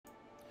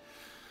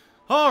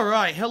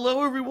Alright,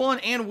 hello everyone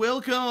and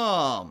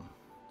welcome!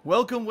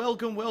 Welcome.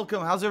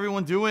 How's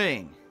everyone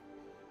doing?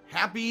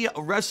 Happy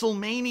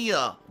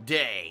WrestleMania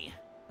Day!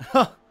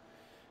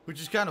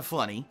 Which is kind of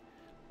funny.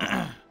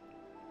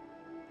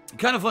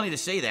 Kind of funny to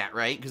say that,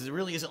 right? Because it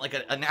really isn't like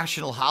a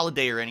national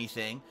holiday or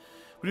anything.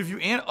 But if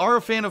you are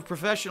a fan of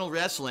professional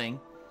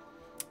wrestling,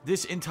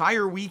 this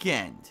entire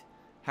weekend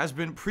has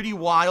been pretty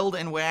wild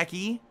and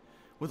wacky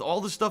with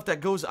all the stuff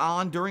that goes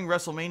on during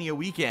WrestleMania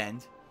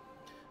weekend.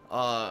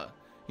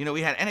 You know,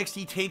 we had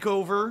NXT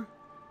TakeOver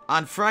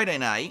on Friday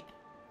night.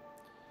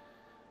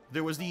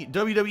 There was the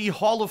WWE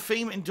Hall of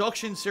Fame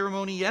induction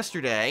ceremony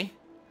yesterday.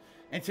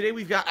 And today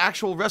we've got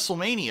actual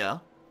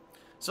WrestleMania.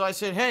 So I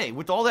said, hey,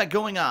 with all that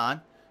going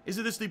on,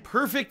 isn't this the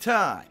perfect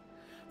time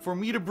for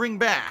me to bring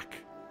back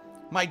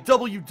my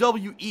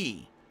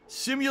WWE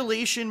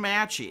simulation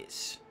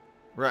matches?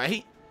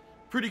 Right?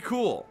 Pretty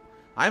cool.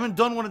 I haven't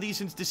done one of these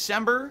since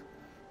December.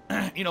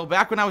 You know,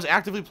 back when I was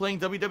actively playing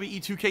WWE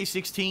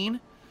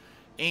 2K16.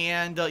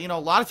 And, you know, a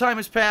lot of time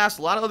has passed.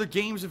 A lot of other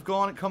games have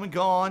come and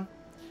gone.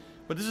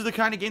 But this is the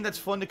kind of game that's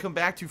fun to come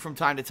back to from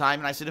time to time.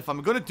 And I said, if I'm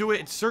going to do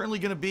it, it's certainly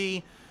going to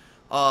be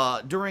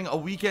during a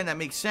weekend that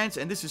makes sense.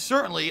 And this is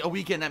certainly a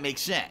weekend that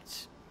makes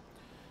sense.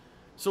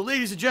 So,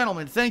 ladies and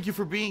gentlemen, thank you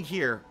for being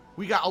here.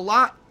 We got a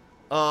lot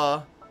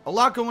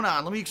going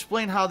on. Let me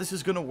explain how this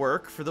is going to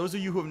work. For those of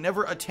you who have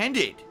never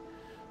attended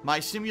my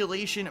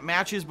simulation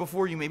matches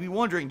before, you may be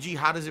wondering, gee,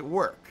 how does it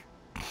work?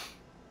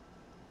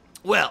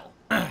 Well,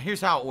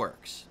 here's how it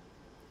works.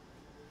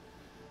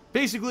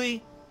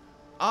 Basically,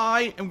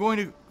 I am going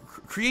to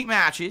create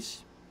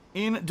matches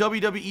in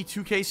WWE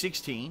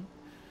 2K16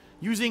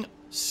 using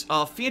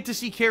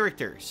fantasy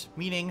characters,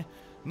 meaning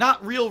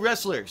not real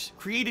wrestlers,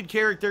 created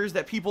characters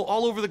that people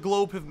all over the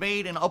globe have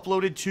made and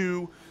uploaded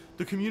to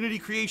the community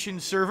creation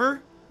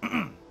server.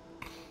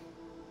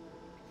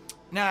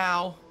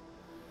 Now,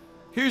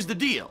 here's the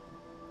deal.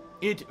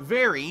 It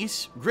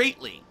varies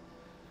greatly.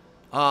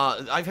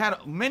 I've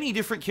had many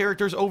different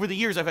characters over the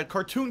years. I've had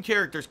cartoon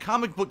characters,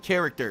 comic book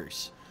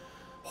characters,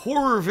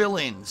 horror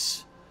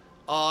villains,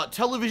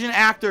 television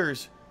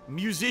actors,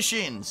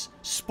 musicians,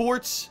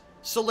 sports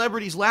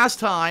celebrities. Last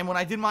time, when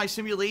I did my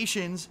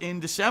simulations in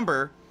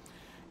December,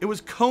 it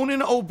was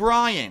Conan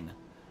O'Brien.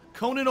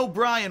 Conan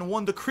O'Brien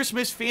won the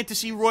Christmas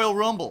Fantasy Royal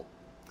Rumble.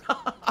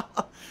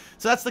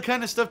 So that's the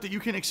kind of stuff that you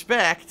can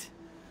expect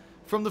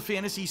from the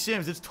Fantasy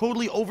Sims. It's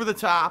totally over the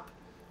top.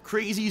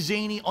 Crazy,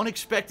 zany,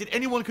 unexpected.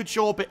 Anyone could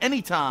show up at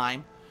any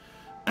time.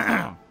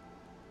 And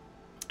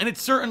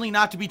it's certainly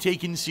not to be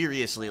taken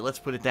seriously. Let's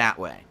put it that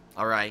way.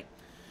 Alright?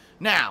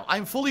 Now,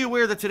 I'm fully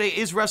aware that today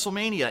is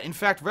WrestleMania. In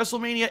fact,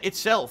 WrestleMania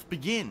itself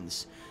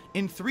begins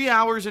in 3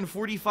 hours and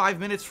 45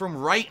 minutes from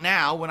right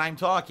now when I'm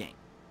talking.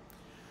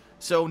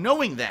 So,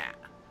 knowing that,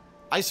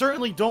 I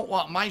certainly don't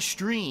want my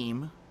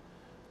stream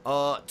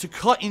to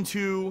cut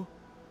into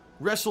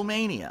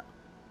WrestleMania.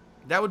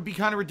 That would be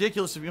kind of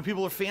ridiculous. If, you know,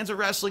 people are fans of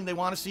wrestling, they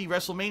want to see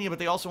WrestleMania, but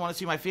they also want to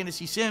see my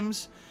Fantasy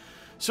Sims.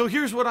 So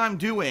here's what I'm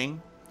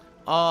doing.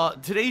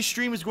 Today's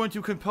stream is going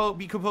to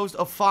be composed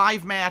of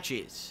 5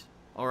 matches.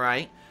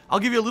 Alright? I'll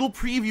give you a little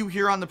preview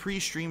here on the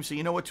pre-stream so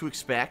you know what to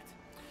expect.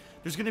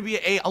 There's going to be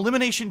an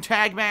elimination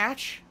tag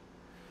match.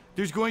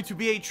 There's going to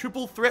be a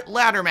triple threat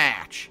ladder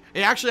match.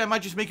 And actually, I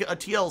might just make it a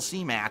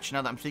TLC match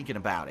now that I'm thinking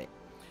about it.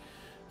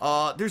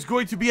 There's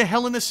going to be a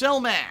Hell in a Cell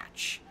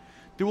match.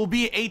 There will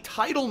be a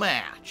title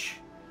match.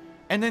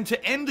 And then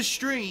to end the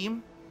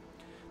stream,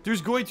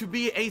 there's going to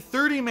be a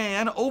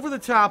 30-man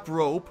over-the-top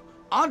rope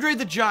Andre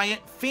the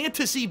Giant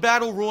Fantasy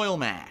Battle Royal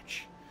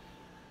match.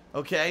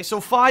 Okay,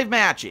 so 5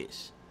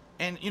 matches.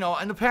 And, you know,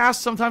 in the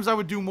past, sometimes I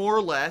would do more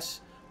or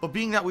less. But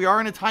being that we are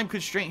in a time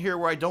constraint here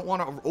where I don't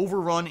want to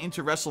overrun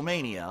into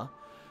WrestleMania,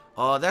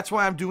 that's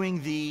why I'm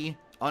doing the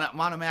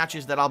amount of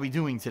matches that I'll be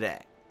doing today.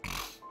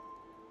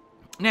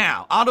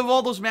 Now, out of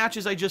all those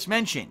matches I just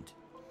mentioned,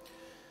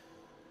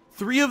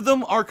 3 of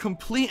them are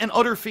complete and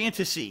utter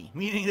fantasy,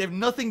 meaning they have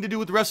nothing to do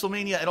with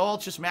WrestleMania at all.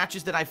 It's just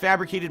matches that I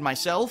fabricated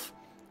myself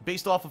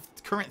based off of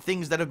current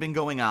things that have been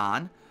going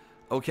on.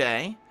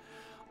 Okay?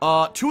 2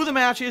 of the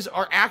matches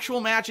are actual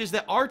matches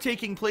that are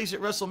taking place at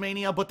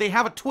WrestleMania, but they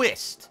have a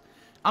twist.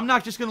 I'm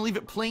not just going to leave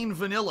it plain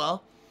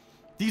vanilla.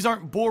 These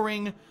aren't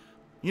boring,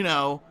 you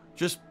know,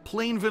 just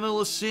plain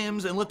vanilla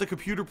Sims and let the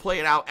computer play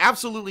it out.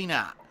 Absolutely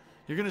not.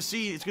 You're going to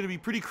see it's going to be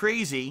pretty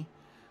crazy,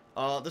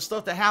 the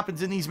stuff that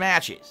happens in these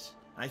matches.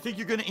 I think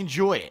you're going to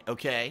enjoy it,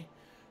 okay?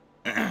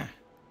 I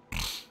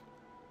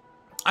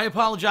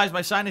apologize,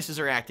 my sinuses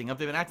are acting up.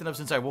 They've been acting up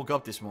since I woke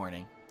up this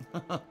morning.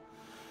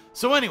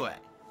 So anyway,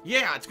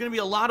 yeah, it's going to be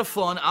a lot of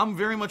fun. I'm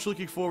very much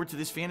looking forward to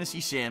this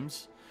Fantasy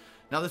Sims.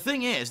 Now, the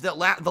thing is that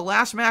the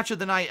last match of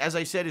the night, as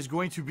I said, is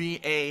going to be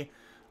a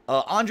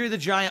Andre the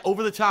Giant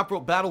over-the-top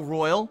rope battle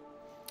royal.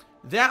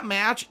 That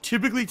match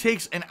typically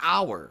takes an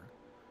hour.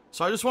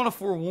 So I just want to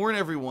forewarn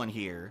everyone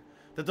here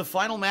that the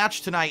final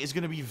match tonight is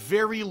going to be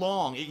very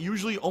long. It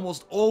usually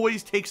almost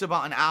always takes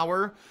about an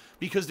hour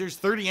because there's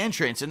 30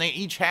 entrants and they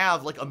each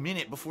have like a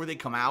minute before they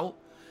come out.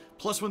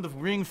 Plus when the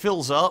ring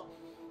fills up,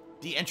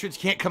 the entrants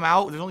can't come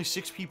out. There's only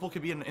 6 people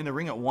could be in the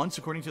ring at once,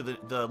 according to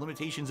the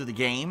limitations of the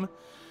game.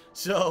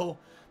 So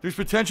there's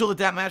potential that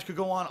that match could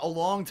go on a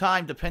long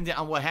time, depending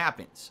on what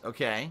happens.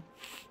 Okay.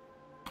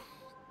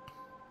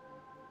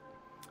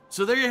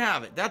 So there you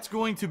have it. That's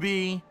going to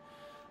be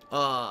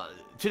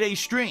today's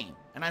stream,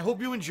 and I hope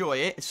you enjoy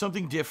it. It's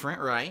something different,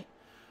 right?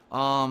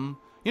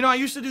 You know, I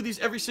used to do these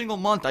every single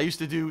month. I used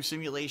to do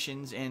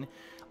simulations, and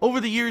over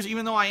the years,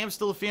 even though I am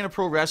still a fan of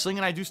pro wrestling,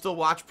 and I do still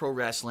watch pro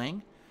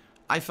wrestling,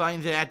 I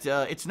find that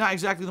it's not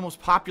exactly the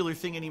most popular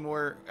thing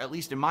anymore, at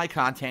least in my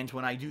content,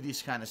 when I do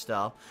this kind of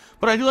stuff.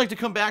 But I do like to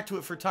come back to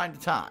it from time to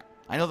time.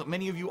 I know that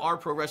many of you are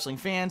pro wrestling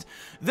fans.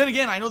 Then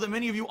again, I know that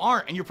many of you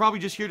aren't, and you're probably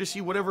just here to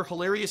see whatever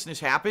hilariousness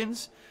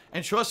happens.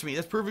 And trust me,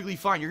 that's perfectly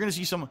fine. You're going to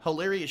see some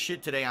hilarious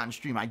shit today on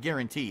stream, I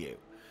guarantee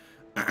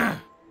you.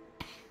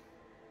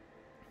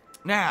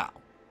 Now,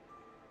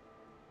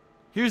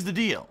 here's the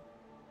deal.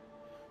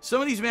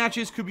 Some of these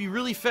matches could be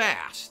really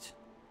fast,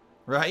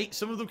 right?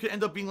 Some of them could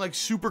end up being like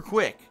super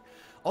quick.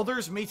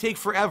 Others may take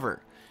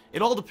forever.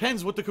 It all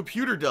depends what the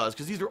computer does,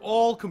 because these are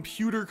all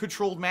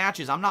computer-controlled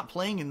matches. I'm not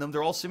playing in them.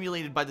 They're all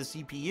simulated by the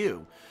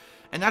CPU.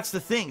 And that's the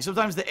thing.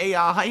 Sometimes the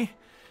AI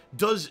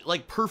does,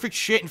 like, perfect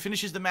shit and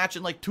finishes the match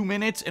in, like, 2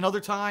 minutes. And other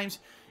times,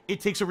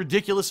 it takes a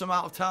ridiculous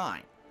amount of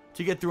time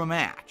to get through a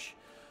match.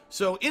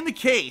 So, in the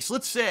case,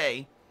 let's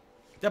say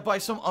that by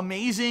some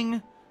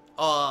amazing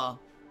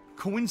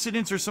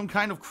coincidence or some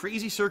kind of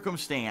crazy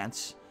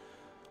circumstance,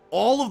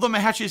 all of the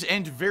matches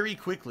end very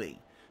quickly.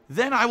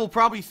 Then I will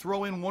probably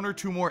throw in 1 or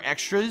 2 more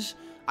extras.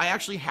 I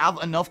actually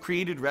have enough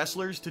created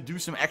wrestlers to do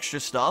some extra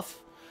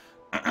stuff.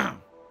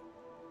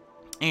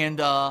 And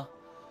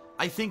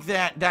I think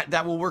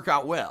that will work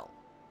out well.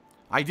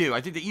 I do.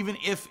 I think that even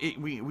if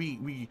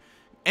we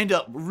end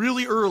up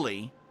really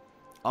early,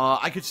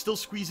 I could still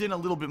squeeze in a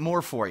little bit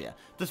more for you.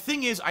 The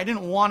thing is, I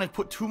didn't want to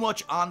put too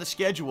much on the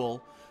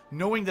schedule,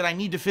 knowing that I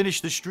need to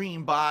finish the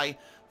stream by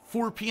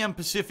 4 p.m.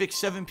 Pacific,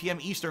 7 p.m.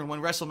 Eastern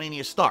when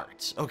WrestleMania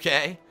starts,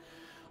 okay?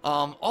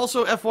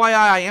 Also, FYI,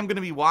 I am going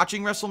to be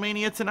watching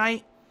WrestleMania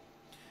tonight,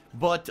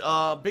 but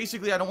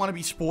basically I don't want to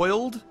be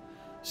spoiled.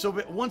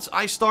 So once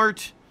I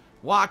start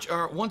once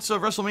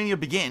WrestleMania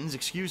begins,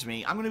 excuse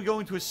me, I'm going to go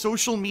into a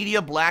social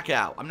media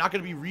blackout. I'm not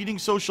going to be reading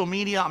social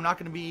media. I'm not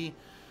going to be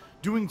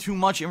doing too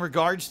much in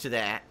regards to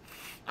that.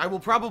 I will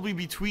probably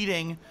be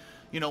tweeting,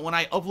 you know, when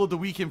I upload the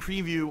weekend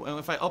preview, and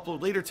if I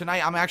upload later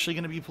tonight, I'm actually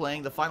going to be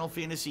playing the Final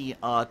Fantasy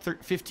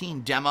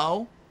 15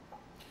 demo.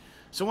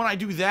 So when I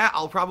do that,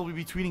 I'll probably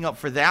be tweeting up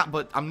for that,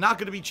 but I'm not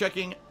going to be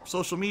checking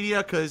social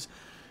media because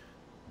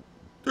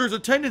there's a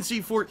tendency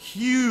for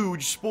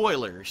huge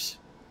spoilers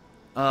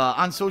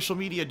on social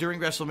media during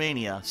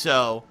WrestleMania.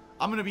 So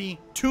I'm going to be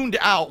tuned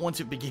out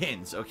once it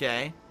begins,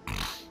 okay?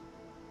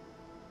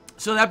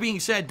 So that being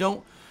said,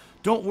 don't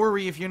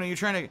worry if, you know, you're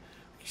trying to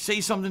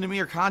say something to me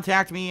or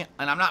contact me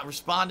and I'm not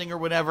responding or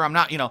whatever. I'm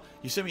not, you know,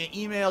 you send me an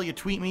email, you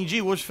tweet me,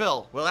 gee, where's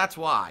Phil? Well, that's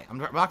why. I'm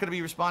not going to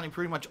be responding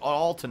pretty much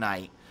all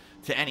tonight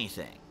to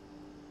anything.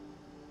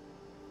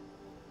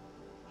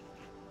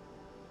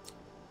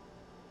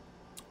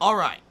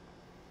 Alright.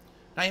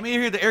 Now you may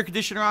hear the air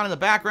conditioner on in the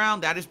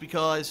background. That is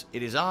because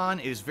it is on.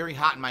 It is very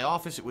hot in my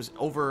office. It was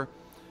over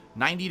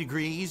 90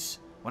 degrees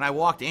when I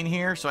walked in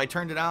here, so I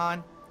turned it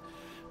on.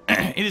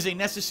 It is a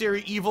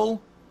necessary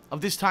evil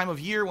of this time of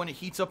year when it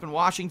heats up in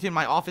Washington.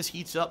 My office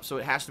heats up, so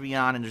it has to be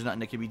on, and there's nothing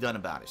that can be done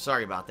about it.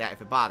 Sorry about that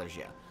if it bothers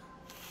you.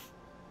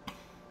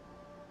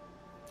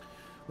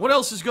 What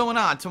else is going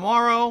on?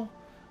 Tomorrow,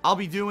 I'll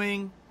be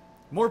doing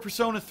more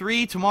Persona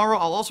 3. Tomorrow,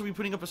 I'll also be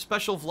putting up a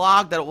special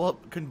vlog that will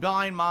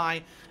combine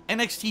my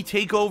NXT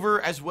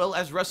TakeOver as well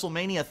as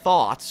WrestleMania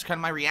thoughts, kind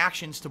of my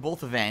reactions to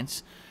both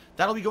events.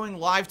 That'll be going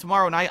live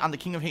tomorrow night on the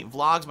King of Hate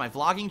Vlogs, my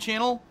vlogging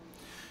channel.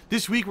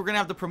 This week, we're going to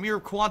have the premiere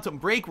of Quantum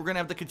Break. We're going to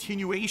have the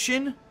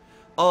continuation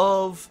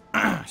of,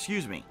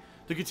 excuse me,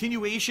 the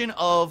continuation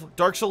of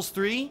Dark Souls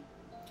 3.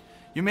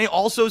 You may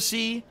also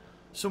see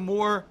some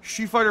more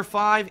Street Fighter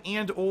 5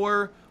 and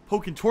or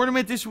Pokken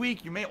Tournament this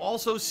week. You may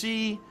also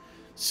see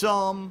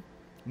some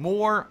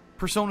more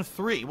Persona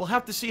 3. We'll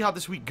have to see how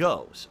this week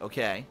goes,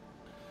 okay?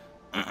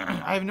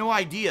 I have no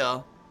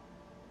idea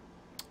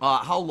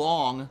how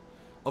long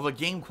of a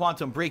game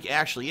Quantum Break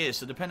actually is,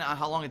 so depending on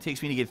how long it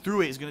takes me to get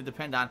through it is going to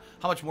depend on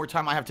how much more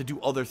time I have to do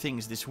other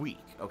things this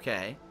week,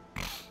 okay?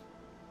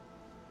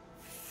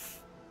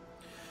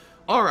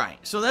 Alright,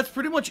 so that's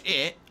pretty much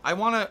it.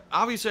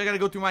 Obviously I gotta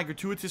go through my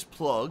gratuitous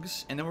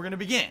plugs, and then we're gonna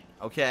begin,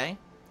 okay?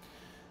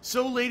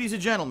 So, ladies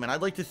and gentlemen,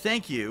 I'd like to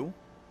thank you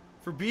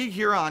for being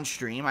here on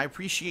stream. I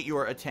appreciate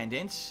your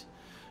attendance.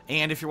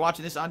 And if you're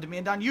watching this on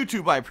demand on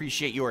YouTube, I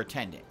appreciate your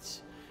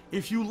attendance.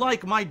 If you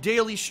like my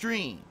daily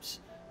streams,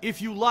 if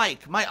you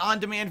like my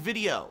on-demand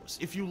videos,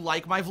 if you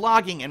like my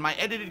vlogging and my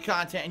edited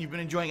content, and you've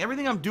been enjoying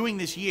everything I'm doing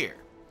this year,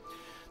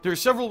 there are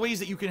several ways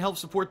that you can help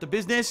support the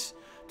business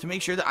to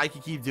make sure that I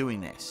can keep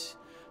doing this.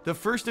 The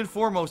first and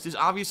foremost is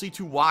obviously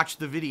to watch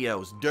the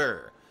videos,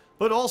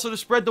 but also to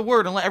spread the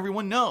word and let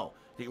everyone know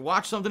that you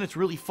watch something that's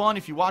really fun.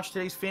 If you watch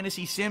today's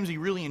Fantasy Sims, you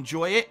really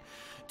enjoy it,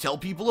 Tell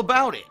people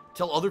about it.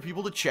 Tell other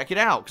people to check it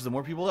out, because the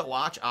more people that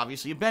watch,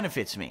 obviously it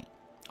benefits me.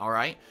 All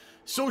right?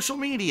 Social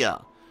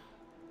media.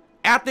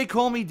 They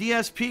call me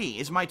DSP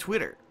is my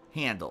Twitter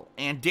handle.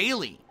 And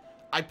daily,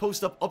 I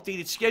post up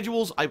updated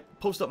schedules. I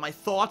post up my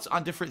thoughts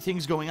on different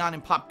things going on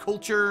in pop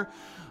culture.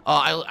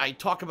 I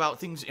talk about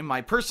things in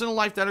my personal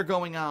life that are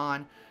going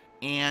on.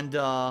 And,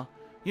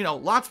 you know,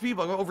 lots of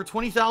people. I got over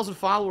 20,000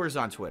 followers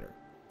on Twitter.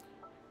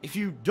 If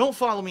you don't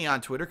follow me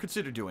on Twitter,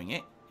 consider doing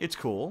it. It's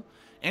cool.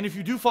 And if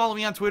you do follow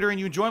me on Twitter and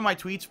you enjoy my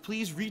tweets,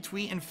 please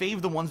retweet and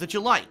fave the ones that you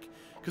like.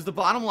 Because the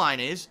bottom line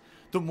is,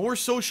 the more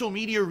social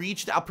media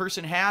reach that a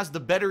person has, the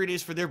better it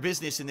is for their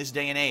business in this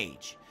day and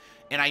age.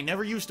 And I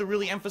never used to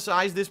really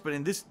emphasize this, but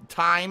in this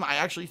time, I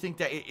actually think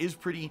that it is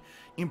pretty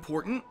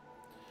important.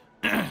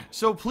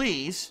 So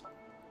please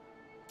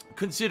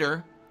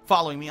consider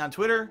following me on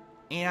Twitter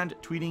and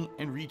tweeting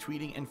and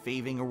retweeting and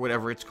faving, or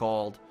whatever it's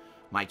called,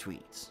 my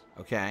tweets.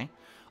 Okay?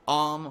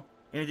 In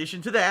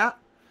addition to that,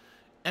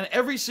 and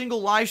every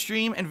single live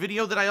stream and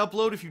video that I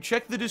upload, if you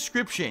check the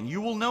description,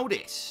 you will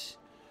notice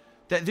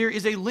that there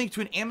is a link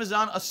to an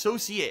Amazon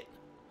associate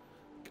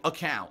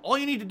account. All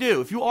you need to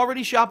do, if you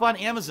already shop on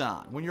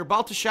Amazon, when you're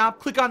about to shop,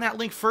 click on that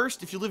link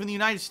first if you live in the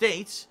United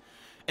States,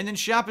 and then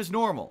shop as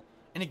normal.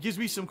 And it gives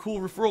me some cool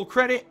referral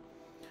credit.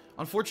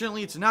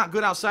 Unfortunately, it's not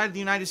good outside of the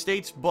United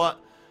States, but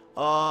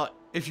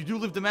if you do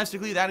live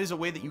domestically, that is a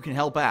way that you can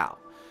help out.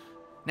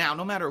 Now,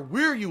 no matter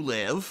where you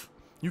live,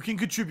 you can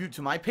contribute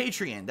to my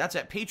Patreon. That's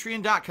at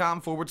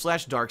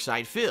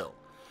patreon.com/darksidephil.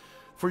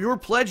 For your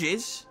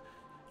pledges,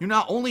 you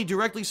not only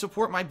directly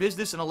support my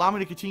business and allow me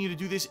to continue to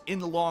do this in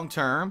the long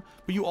term,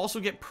 but you also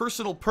get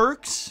personal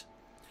perks,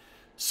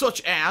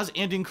 such as,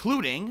 and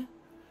including,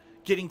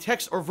 getting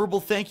text or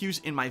verbal thank yous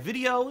in my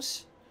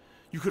videos.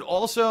 You could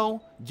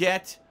also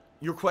get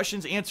your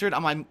questions answered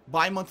on my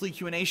bi-monthly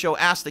Q&A show,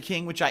 Ask the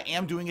King, which I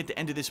am doing at the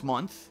end of this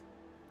month.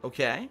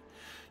 Okay?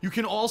 You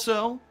can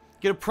also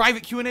get a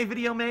private Q&A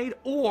video made,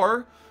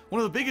 or one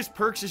of the biggest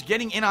perks is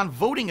getting in on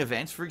voting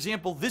events. For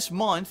example, this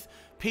month,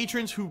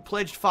 patrons who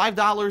pledged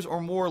 $5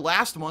 or more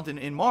last month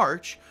in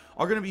March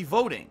are going to be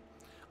voting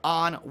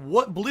on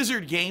what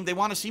Blizzard game they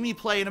want to see me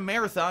play in a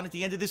marathon at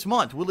the end of this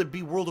month. Will it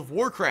be World of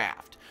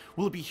Warcraft?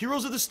 Will it be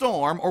Heroes of the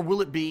Storm? Or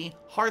will it be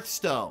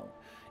Hearthstone?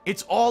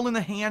 It's all in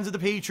the hands of the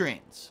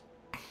patrons.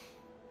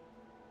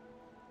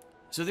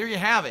 So there you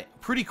have it.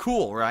 Pretty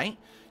cool, right?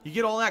 You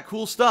get all that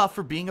cool stuff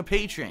for being a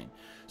patron.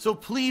 So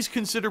please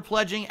consider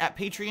pledging at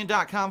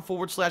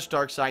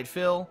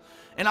patreon.com/darksidephil.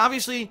 And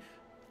obviously,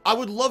 I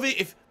would love it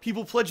if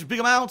people pledge big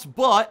amounts,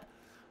 but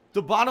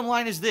the bottom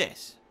line is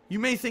this. You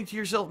may think to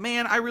yourself,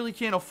 man, I really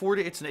can't afford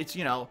it. It's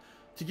you know,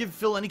 to give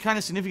Phil any kind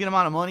of significant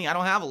amount of money, I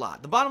don't have a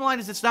lot. The bottom line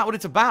is it's not what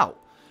it's about.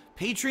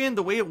 Patreon,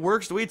 the way it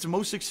works, the way it's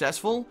most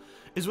successful,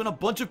 is when a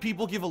bunch of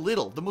people give a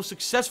little. The most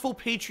successful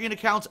Patreon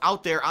accounts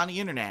out there on the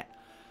internet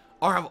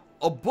are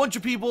a bunch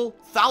of people,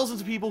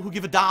 thousands of people who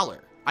give $1.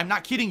 I'm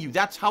not kidding you.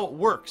 That's how it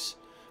works,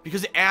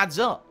 because it adds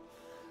up.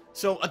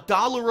 So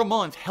 $1 a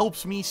month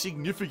helps me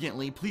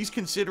significantly. Please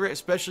consider it,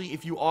 especially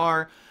if you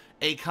are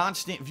a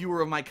constant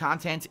viewer of my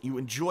content, you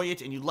enjoy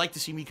it, and you'd like to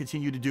see me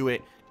continue to do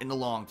it in the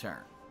long term.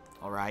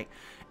 All right?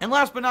 And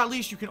last but not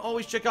least, you can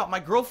always check out my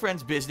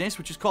girlfriend's business,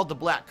 which is called The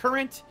Black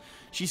Current.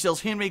 She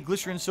sells handmade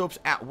glycerin soaps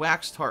at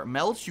Waxed Heart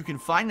Melts. You can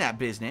find that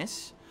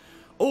business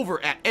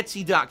over at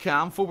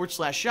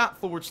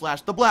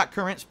etsy.com/shop/The Black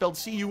Current, spelled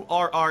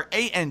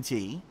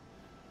C-U-R-R-A-N-T.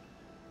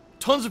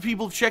 Tons of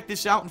people check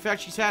this out. In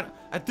fact, she's had,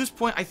 at this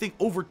point, I think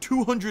over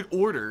 200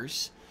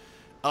 orders.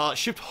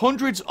 Shipped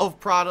hundreds of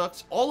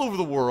products all over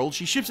the world.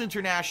 She ships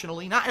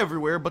internationally, not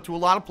everywhere, but to a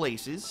lot of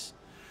places.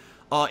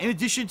 In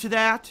addition to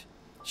that,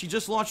 she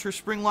just launched her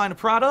spring line of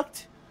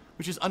product,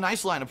 which is a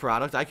nice line of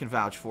product. I can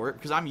vouch for it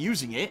because I'm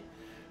using it.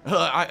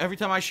 Every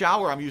time I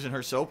shower, I'm using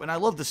her soap, and I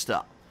love this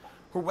stuff.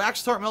 Her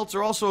waxed heart melts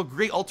are also a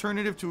great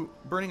alternative to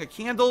burning a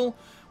candle,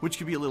 which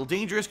can be a little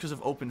dangerous because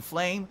of open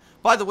flame.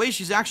 By the way,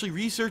 she's actually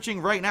researching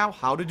right now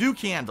how to do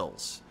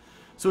candles.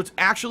 So it's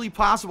actually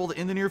possible that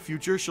in the near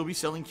future, she'll be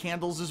selling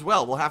candles as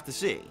well. We'll have to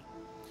see.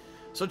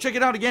 So check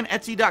it out again,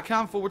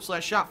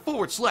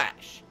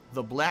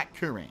 etsy.com/shop/The Black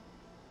Current.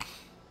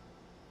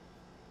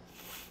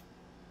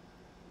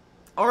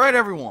 All right,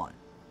 everyone.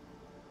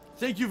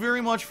 Thank you very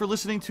much for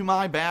listening to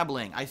my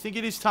babbling. I think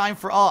it is time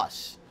for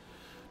us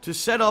to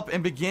set up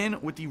and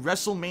begin with the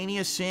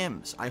WrestleMania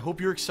Sims. I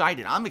hope you're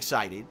excited. I'm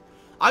excited.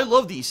 I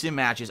love these sim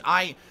matches.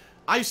 I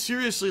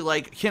seriously,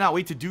 like, cannot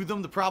wait to do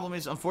them. The problem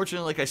is,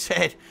 unfortunately, like I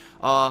said,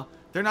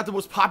 they're not the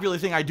most popular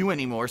thing I do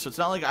anymore, so it's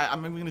not like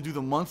I'm going to do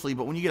them monthly,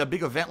 but when you get a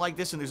big event like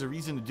this and there's a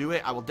reason to do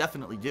it, I will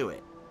definitely do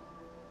it.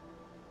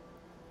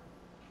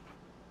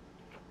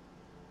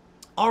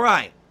 All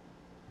right.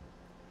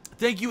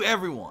 Thank you,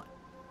 everyone,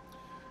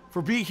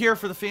 for being here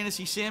for the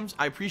Fantasy Sims.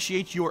 I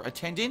appreciate your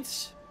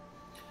attendance.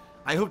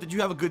 I hope that you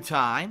have a good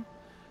time.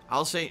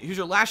 I'll say, here's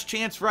your last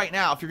chance right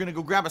now. If you're going to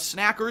go grab a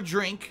snack or a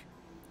drink,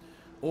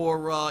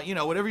 or, you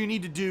know, whatever you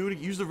need to do to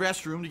use the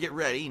restroom to get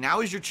ready,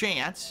 now is your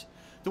chance.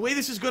 The way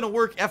this is going to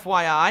work,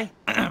 FYI,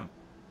 I'm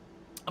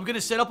going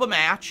to set up a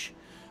match.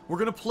 We're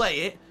going to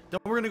play it. Then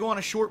we're going to go on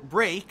a short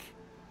break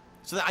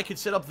so that I can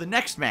set up the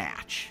next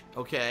match,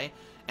 okay?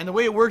 And the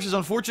way it works is,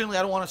 unfortunately,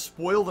 I don't want to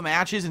spoil the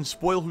matches and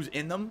spoil who's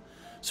in them.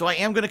 So I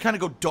am going to kind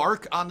of go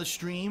dark on the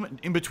stream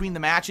in between the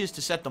matches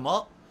to set them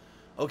up,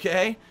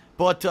 okay?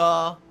 But,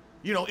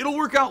 you know, it'll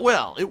work out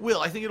well. It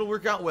will. I think it'll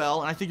work out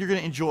well, and I think you're going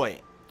to enjoy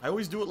it. I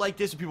always do it like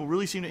this, and people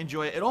really seem to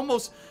enjoy it. It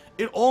almost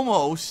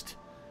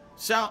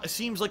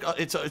seems like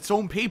its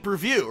own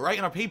pay-per-view, right?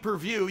 In a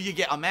pay-per-view, you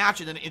get a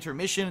match and then an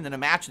intermission, and then a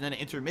match and then an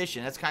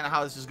intermission. That's kind of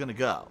how this is going to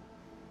go.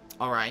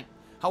 All right.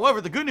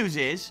 However, the good news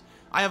is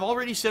I have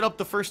already set up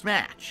the first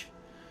match.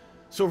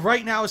 So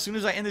right now, as soon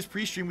as I end this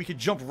pre-stream, we could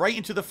jump right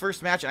into the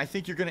first match, and I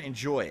think you're going to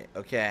enjoy it,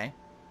 okay?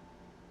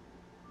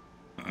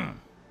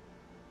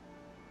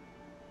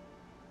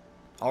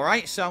 All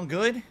right, sound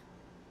good?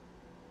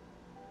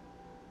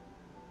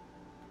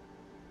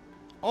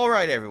 All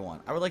right, everyone.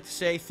 I would like to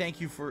say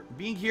thank you for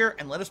being here,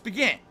 and let us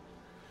begin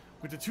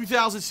with the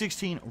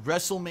 2016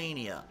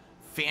 WrestleMania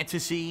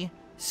Fantasy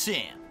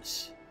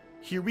Sims.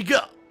 Here we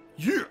go.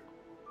 Yeah!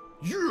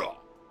 Yeah!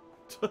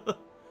 Alright,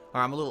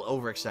 I'm a little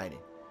overexcited.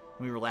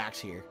 Let me relax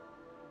here.